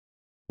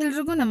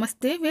ಎಲ್ರಿಗೂ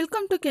ನಮಸ್ತೆ.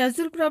 Welcome to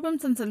casual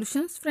problems and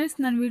solutions. Friends,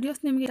 ನನ್ನ ವೀಡಿಯೋಸ್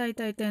ನಿಮಗೆ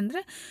ಆಯ್ತೈತೆ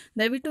ಅಂದರೆ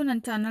ದಯವಿಟ್ಟು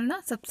ನನ್ನ ಚಾನಲ್ನ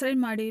ಸಬ್ಸ್ಕ್ರೈಬ್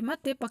ಮಾಡಿ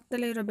ಮತ್ತು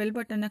ಪಕ್ಕದಲ್ಲೇ ಇರೋ ಬೆಲ್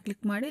ಬಟನ್ನ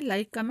ಕ್ಲಿಕ್ ಮಾಡಿ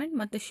ಲೈಕ್, ಕಮೆಂಟ್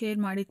ಮತ್ತು ಶೇರ್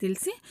ಮಾಡಿ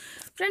ತಿಳಿಸಿ.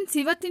 ಫ್ರೆಂಡ್ಸ್,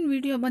 ಇವತ್ತಿನ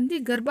ವಿಡಿಯೋ ಬಂದು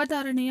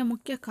ಗರ್ಭಧಾರಣೆಯ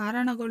ಮುಖ್ಯ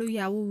ಕಾರಣಗಳು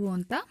ಯಾವುವು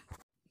ಅಂತ.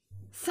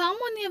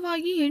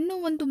 ಸಾಮಾನ್ಯವಾಗಿ ಹೆಣ್ಣು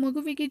ಒಂದು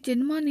ಮಗುವಿಗೆ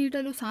ಜನ್ಮ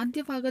ನೀಡಲು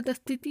ಸಾಧ್ಯವಾಗದ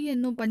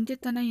ಸ್ಥಿತಿಯನ್ನು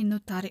ಬಂಜೆತನ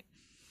ಎನ್ನುತ್ತಾರೆ.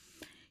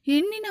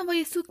 ಹೆಣ್ಣಿನ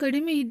ವಯಸ್ಸು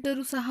ಕಡಿಮೆ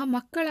ಇದ್ದರೂ ಸಹ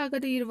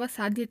ಮಕ್ಕಳಾಗದೇ ಇರುವ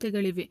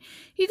ಸಾಧ್ಯತೆಗಳಿವೆ.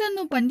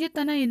 ಇದನ್ನು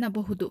ಬಂಜೆತನ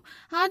ಎನ್ನಬಹುದು.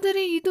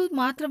 ಆದರೆ ಇದು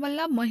ಮಾತ್ರವಲ್ಲ,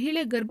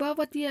 ಮಹಿಳೆ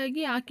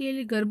ಗರ್ಭವತಿಯಾಗಿ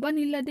ಆಕೆಯಲ್ಲಿ ಗರ್ಭ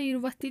ನಿಲ್ಲದೇ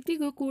ಇರುವ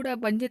ಸ್ಥಿತಿಗೂ ಕೂಡ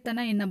ಬಂಜೆತನ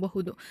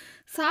ಎನ್ನಬಹುದು.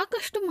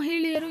 ಸಾಕಷ್ಟು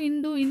ಮಹಿಳೆಯರು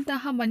ಇಂದು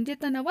ಇಂತಹ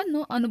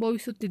ಬಂಜೆತನವನ್ನು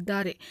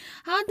ಅನುಭವಿಸುತ್ತಿದ್ದಾರೆ.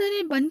 ಆದರೆ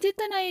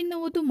ಬಂಜೆತನ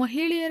ಎನ್ನುವುದು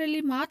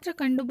ಮಹಿಳೆಯರಲ್ಲಿ ಮಾತ್ರ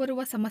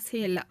ಕಂಡುಬರುವ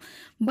ಸಮಸ್ಯೆಯಲ್ಲ.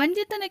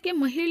 ಬಂಜೆತನಕ್ಕೆ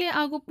ಮಹಿಳೆ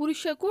ಹಾಗೂ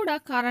ಪುರುಷ ಕೂಡ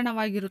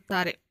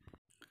ಕಾರಣವಾಗಿರುತ್ತಾರೆ.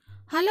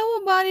 ಹಲವು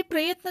ಬಾರಿ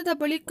ಪ್ರಯತ್ನದ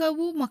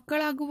ಬಳಿಕವೂ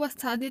ಮಕ್ಕಳಾಗುವ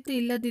ಸಾಧ್ಯತೆ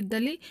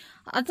ಇಲ್ಲದಿದ್ದಲ್ಲಿ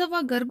ಅಥವಾ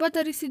ಗರ್ಭ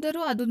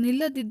ಧರಿಸಿದರೂ ಅದು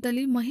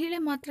ನಿಲ್ಲದಿದ್ದಲ್ಲಿ ಮಹಿಳೆ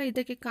ಮಾತ್ರ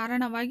ಇದಕ್ಕೆ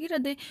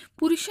ಕಾರಣವಾಗಿರದೆ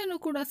ಪುರುಷನು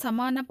ಕೂಡ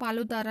ಸಮಾನ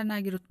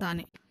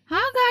ಪಾಲುದಾರನಾಗಿರುತ್ತಾನೆ.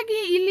 ಹಾಗಾಗಿ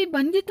ಇಲ್ಲಿ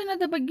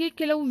ಬಂಜೆತನದ ಬಗ್ಗೆ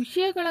ಕೆಲವು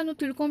ವಿಷಯಗಳನ್ನು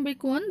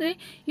ತಿಳ್ಕೊಬೇಕು ಅಂದರೆ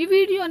ಈ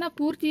ವಿಡಿಯೋನ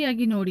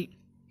ಪೂರ್ತಿಯಾಗಿ ನೋಡಿ.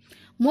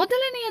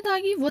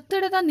 ಮೊದಲನೆಯದಾಗಿ,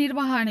 ಒತ್ತಡದ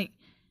ನಿರ್ವಹಣೆ.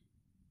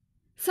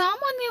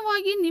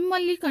 ಸಾಮಾನ್ಯವಾಗಿ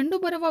ನಿಮ್ಮಲ್ಲಿ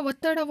ಕಂಡುಬರುವ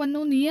ಒತ್ತಡವನ್ನು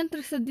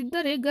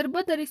ನಿಯಂತ್ರಿಸದಿದ್ದರೆ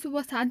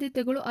ಗರ್ಭಧರಿಸುವ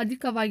ಸಾಧ್ಯತೆಗಳು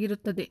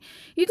ಅಧಿಕವಾಗಿರುತ್ತದೆ.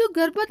 ಇದು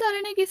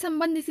ಗರ್ಭಧಾರಣೆಗೆ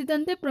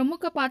ಸಂಬಂಧಿಸಿದಂತೆ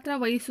ಪ್ರಮುಖ ಪಾತ್ರ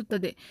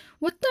ವಹಿಸುತ್ತದೆ.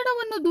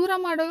 ಒತ್ತಡವನ್ನು ದೂರ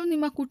ಮಾಡಲು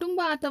ನಿಮ್ಮ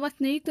ಕುಟುಂಬ ಅಥವಾ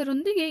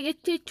ಸ್ನೇಹಿತರೊಂದಿಗೆ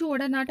ಹೆಚ್ಚೆಚ್ಚು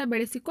ಒಡನಾಟ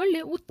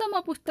ಬೆಳೆಸಿಕೊಳ್ಳಿ.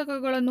 ಉತ್ತಮ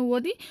ಪುಸ್ತಕಗಳನ್ನು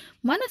ಓದಿ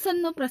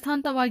ಮನಸ್ಸನ್ನು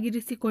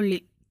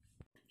ಪ್ರಶಾಂತವಾಗಿರಿಸಿಕೊಳ್ಳಿ.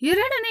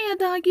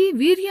 ಎರಡನೆಯದಾಗಿ,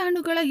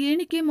 ವೀರ್ಯಾಣುಗಳ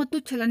ಎಣಿಕೆ ಮತ್ತು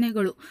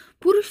ಚಲನೆಗಳು.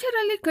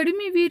 ಪುರುಷರಲ್ಲಿ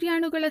ಕಡಿಮೆ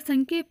ವೀರ್ಯಾಣುಗಳ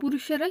ಸಂಖ್ಯೆ,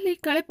 ಪುರುಷರಲ್ಲಿ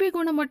ಕಳಪೆ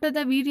ಗುಣಮಟ್ಟದ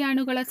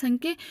ವೀರ್ಯಾಣುಗಳ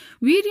ಸಂಖ್ಯೆ,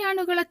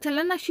 ವೀರ್ಯಾಣುಗಳ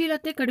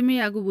ಚಲನಶೀಲತೆ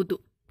ಕಡಿಮೆಯಾಗುವುದು.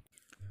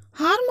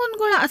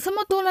 ಹಾರ್ಮೋನ್ಗಳ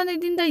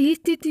ಅಸಮತೋಲನದಿಂದ ಈ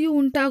ಸ್ಥಿತಿಯು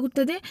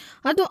ಉಂಟಾಗುತ್ತದೆ.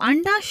 ಅದು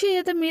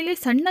ಅಂಡಾಶಯದ ಮೇಲೆ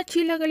ಸಣ್ಣ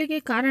ಚೀಲಗಳಿಗೆ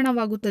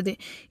ಕಾರಣವಾಗುತ್ತದೆ.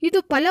 ಇದು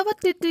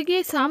ಫಲವತ್ತತೆಗೆ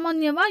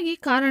ಸಾಮಾನ್ಯವಾಗಿ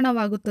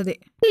ಕಾರಣವಾಗುತ್ತದೆ.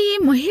 ಈ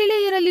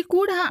ಮಹಿಳೆಯರಲ್ಲಿ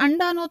ಕೂಡ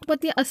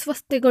ಅಂಡಾನೋತ್ಪತ್ತಿ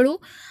ಅಸ್ವಸ್ಥತೆಗಳು,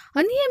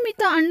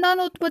 ಅನಿಯಮಿತ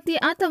ಅಂಡಾನೋತ್ಪತ್ತಿ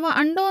ಅಥವಾ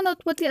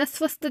ಅಂಡಾನೋತ್ಪತ್ತಿ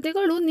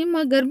ಅಸ್ವಸ್ಥತೆಗಳು ನಿಮ್ಮ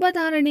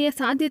ಗರ್ಭಧಾರಣೆಯ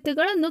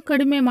ಸಾಧ್ಯತೆಗಳನ್ನು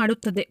ಕಡಿಮೆ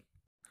ಮಾಡುತ್ತದೆ.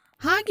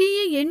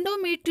 ಹಾಗೆಯೇ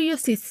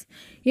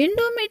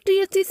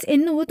ಎಂಡೋಮೆಟ್ರಿಯೋಸಿಸ್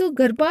ಎನ್ನುವುದು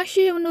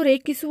ಗರ್ಭಾಶಯವನ್ನು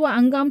ರೇಖಿಸುವ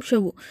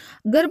ಅಂಗಾಂಶವು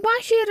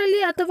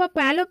ಗರ್ಭಾಶಯದಲ್ಲಿ ಅಥವಾ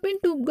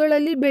ಫ್ಯಾಲೋಪಿಯನ್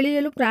ಟ್ಯೂಬ್ಗಳಲ್ಲಿ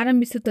ಬೆಳೆಯಲು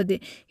ಪ್ರಾರಂಭಿಸುತ್ತದೆ.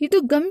 ಇದು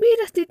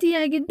ಗಂಭೀರ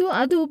ಸ್ಥಿತಿಯಾಗಿದ್ದು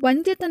ಅದು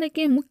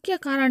ಬಂಜೆತನಕ್ಕೆ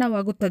ಮುಖ್ಯ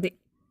ಕಾರಣವಾಗುತ್ತದೆ.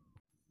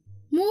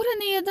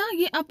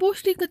 ಮೂರನೆಯದಾಗಿ,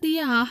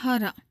 ಅಪೌಷ್ಟಿಕತೆಯ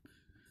ಆಹಾರ.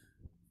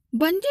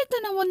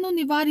 ಬಂಜೆತನವನ್ನು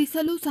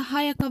ನಿವಾರಿಸಲು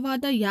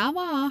ಸಹಾಯಕವಾದ ಯಾವ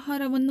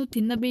ಆಹಾರವನ್ನು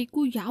ತಿನ್ನಬೇಕು,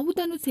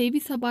 ಯಾವುದನ್ನು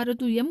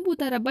ಸೇವಿಸಬಾರದು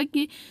ಎಂಬುದರ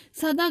ಬಗ್ಗೆ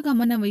ಸದಾ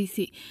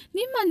ಗಮನವಹಿಸಿ.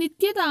 ನಿಮ್ಮ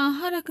ನಿತ್ಯದ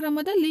ಆಹಾರ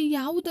ಕ್ರಮದಲ್ಲಿ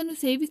ಯಾವುದನ್ನು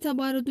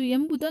ಸೇವಿಸಬಾರದು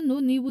ಎಂಬುದನ್ನು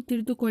ನೀವು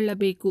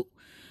ತಿಳಿದುಕೊಳ್ಳಬೇಕು.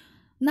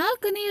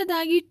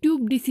 ನಾಲ್ಕನೆಯದಾಗಿ,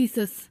 ಟ್ಯೂಬ್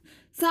ಡಿಸೀಸಸ್.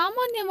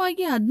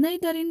 ಸಾಮಾನ್ಯವಾಗಿ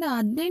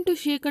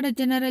 15-18%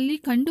 ಜನರಲ್ಲಿ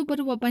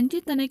ಕಂಡುಬರುವ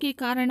ಬಂಜೆತನಕ್ಕೆ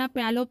ಕಾರಣ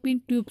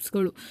ಫ್ಯಾಲೋಪಿಯನ್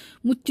ಟ್ಯೂಬ್ಸ್ಗಳು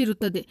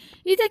ಮುಚ್ಚಿರುತ್ತದೆ.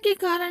 ಇದಕ್ಕೆ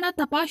ಕಾರಣ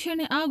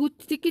ತಪಾಸಣೆ ಹಾಗೂ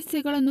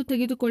ಚಿಕಿತ್ಸೆಗಳನ್ನು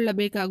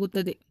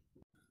ತೆಗೆದುಕೊಳ್ಳಬೇಕಾಗುತ್ತದೆ.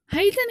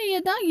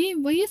 ಐದನೆಯದಾಗಿ,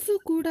 ವಯಸ್ಸು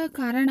ಕೂಡ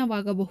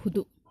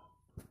ಕಾರಣವಾಗಬಹುದು.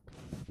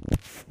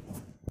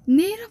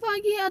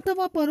 ನೇರವಾಗಿ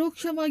ಅಥವಾ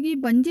ಪರೋಕ್ಷವಾಗಿ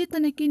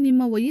ಬಂಜೆತನಕ್ಕೆ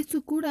ನಿಮ್ಮ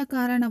ವಯಸ್ಸು ಕೂಡ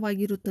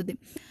ಕಾರಣವಾಗಿರುತ್ತದೆ.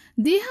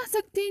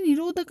 ದೇಹಶಕ್ತಿ,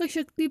 ನಿರೋಧಕ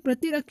ಶಕ್ತಿ,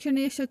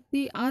 ಪ್ರತಿರಕ್ಷಣೆಯ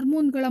ಶಕ್ತಿ,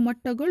 ಹಾರ್ಮೋನ್ಗಳ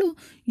ಮಟ್ಟಗಳು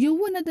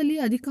ಯೌವನದಲ್ಲಿ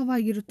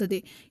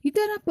ಅಧಿಕವಾಗಿರುತ್ತದೆ.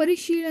 ಇದರ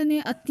ಪರಿಶೀಲನೆ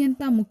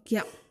ಅತ್ಯಂತ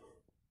ಮುಖ್ಯ.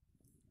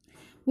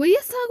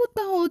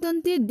 ವಯಸ್ಸಾಗುತ್ತಾ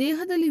ಹೋದಂತೆ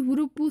ದೇಹದಲ್ಲಿ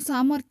ಹುರುಪು,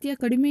 ಸಾಮರ್ಥ್ಯ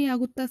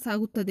ಕಡಿಮೆಯಾಗುತ್ತಾ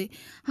ಸಾಗುತ್ತದೆ.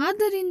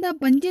 ಆದ್ದರಿಂದ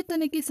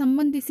ಬಂಜೆತನಕ್ಕೆ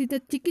ಸಂಬಂಧಿಸಿದ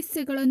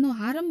ಚಿಕಿತ್ಸೆಗಳನ್ನು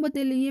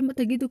ಆರಂಭದಲ್ಲಿಯೇ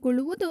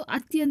ತೆಗೆದುಕೊಳ್ಳುವುದು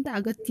ಅತ್ಯಂತ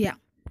ಅಗತ್ಯ.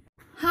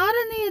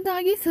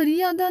 ಆರನೆಯದಾಗಿ,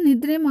 ಸರಿಯಾದ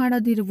ನಿದ್ರೆ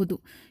ಮಾಡದಿರುವುದು.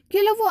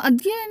 ಕೆಲವು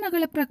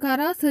ಅಧ್ಯಯನಗಳ ಪ್ರಕಾರ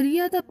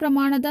ಸರಿಯಾದ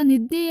ಪ್ರಮಾಣದ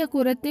ನಿದ್ದೆಯ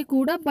ಕೊರತೆ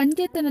ಕೂಡ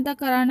ಬಂಜೆತನದ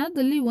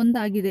ಕಾರಣದಲ್ಲಿ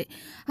ಒಂದಾಗಿದೆ.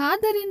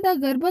 ಆದ್ದರಿಂದ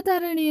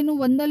ಗರ್ಭಧಾರಣೆಯನ್ನು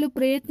ಹೊಂದಲು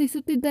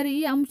ಪ್ರಯತ್ನಿಸುತ್ತಿದ್ದರೆ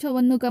ಈ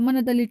ಅಂಶವನ್ನು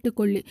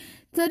ಗಮನದಲ್ಲಿಟ್ಟುಕೊಳ್ಳಿ.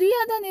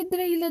 ಸರಿಯಾದ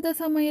ನಿದ್ರೆ ಇಲ್ಲದ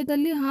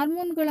ಸಮಯದಲ್ಲಿ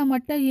ಹಾರ್ಮೋನ್ಗಳ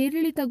ಮಟ್ಟ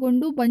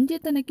ಏರಿಳಿತಗೊಂಡು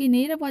ಬಂಜೆತನಕ್ಕೆ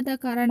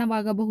ನೇರವಾದ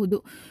ಕಾರಣವಾಗಬಹುದು.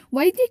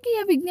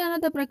 ವೈದ್ಯಕೀಯ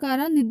ವಿಜ್ಞಾನದ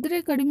ಪ್ರಕಾರ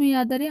ನಿದ್ರೆ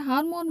ಕಡಿಮೆಯಾದರೆ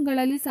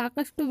ಹಾರ್ಮೋನ್ಗಳಲ್ಲಿ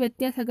ಸಾಕಷ್ಟು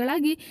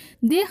ವ್ಯತ್ಯಾಸಗಳಾಗಿ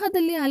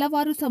ದೇಹದಲ್ಲಿ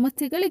ಹಲವಾರು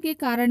ಸಮಸ್ಯೆಗಳಿಗೆ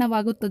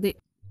ಕಾರಣವಾಗುತ್ತದೆ.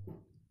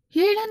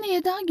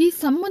 ಏಳನೆಯದಾಗಿ,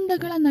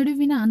 ಸಂಬಂಧಗಳ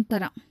ನಡುವಿನ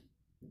ಅಂತರ.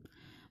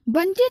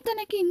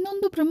 ಬಂಜೆತನಕ್ಕೆ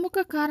ಇನ್ನೊಂದು ಪ್ರಮುಖ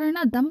ಕಾರಣ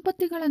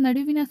ದಂಪತಿಗಳ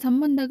ನಡುವಿನ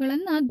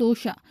ಸಂಬಂಧಗಳನ್ನ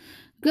ದೋಷ.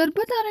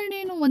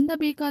 ಗರ್ಭಧಾರಣೆಯನ್ನು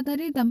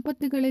ಹೊಂದಬೇಕಾದರೆ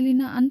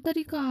ದಂಪತಿಗಳಲ್ಲಿನ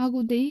ಆಂತರಿಕ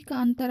ಹಾಗೂ ದೈಹಿಕ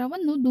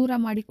ಅಂತರವನ್ನು ದೂರ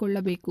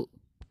ಮಾಡಿಕೊಳ್ಳಬೇಕು.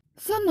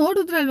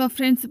 ನೋಡಿದ್ರಲ್ವಾ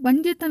ಫ್ರೆಂಡ್ಸ್,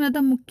 ಬಂಜೆತನದ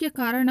ಮುಖ್ಯ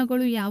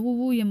ಕಾರಣಗಳು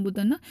ಯಾವುವು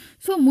ಎಂಬುದನ್ನು.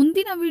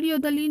 ಮುಂದಿನ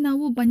ವಿಡಿಯೋದಲ್ಲಿ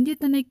ನಾವು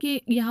ಬಂಜೆತನಕ್ಕೆ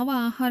ಯಾವ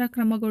ಆಹಾರ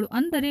ಕ್ರಮಗಳು,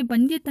 ಅಂದರೆ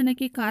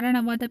ಬಂಜೆತನಕ್ಕೆ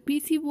ಕಾರಣವಾದ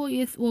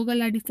PCOS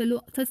ಹೋಗಲಾಡಿಸಲು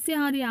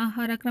ಸಸ್ಯಾಹಾರಿ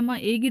ಆಹಾರ ಕ್ರಮ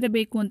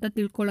ಹೇಗಿರಬೇಕು ಅಂತ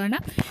ತಿಳ್ಕೊಳ್ಳೋಣ.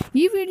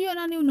 ಈ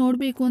ವಿಡಿಯೋನ ನೀವು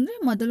ನೋಡಬೇಕು ಅಂದರೆ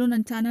ಮೊದಲು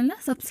ನನ್ನ ಚಾನಲ್ನ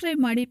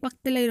ಸಬ್ಸ್ಕ್ರೈಬ್ ಮಾಡಿ,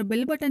 ಪಕ್ಕದಲ್ಲೇ ಇರೋ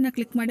ಬೆಲ್ ಬಟನ್ನ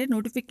ಕ್ಲಿಕ್ ಮಾಡಿ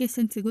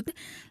ನೋಟಿಫಿಕೇಷನ್ ಸಿಗುತ್ತೆ.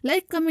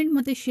 ಲೈಕ್, ಕಮೆಂಟ್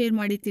ಮತ್ತು ಶೇರ್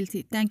ಮಾಡಿ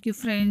ತಿಳಿಸಿ. Thank you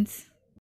friends.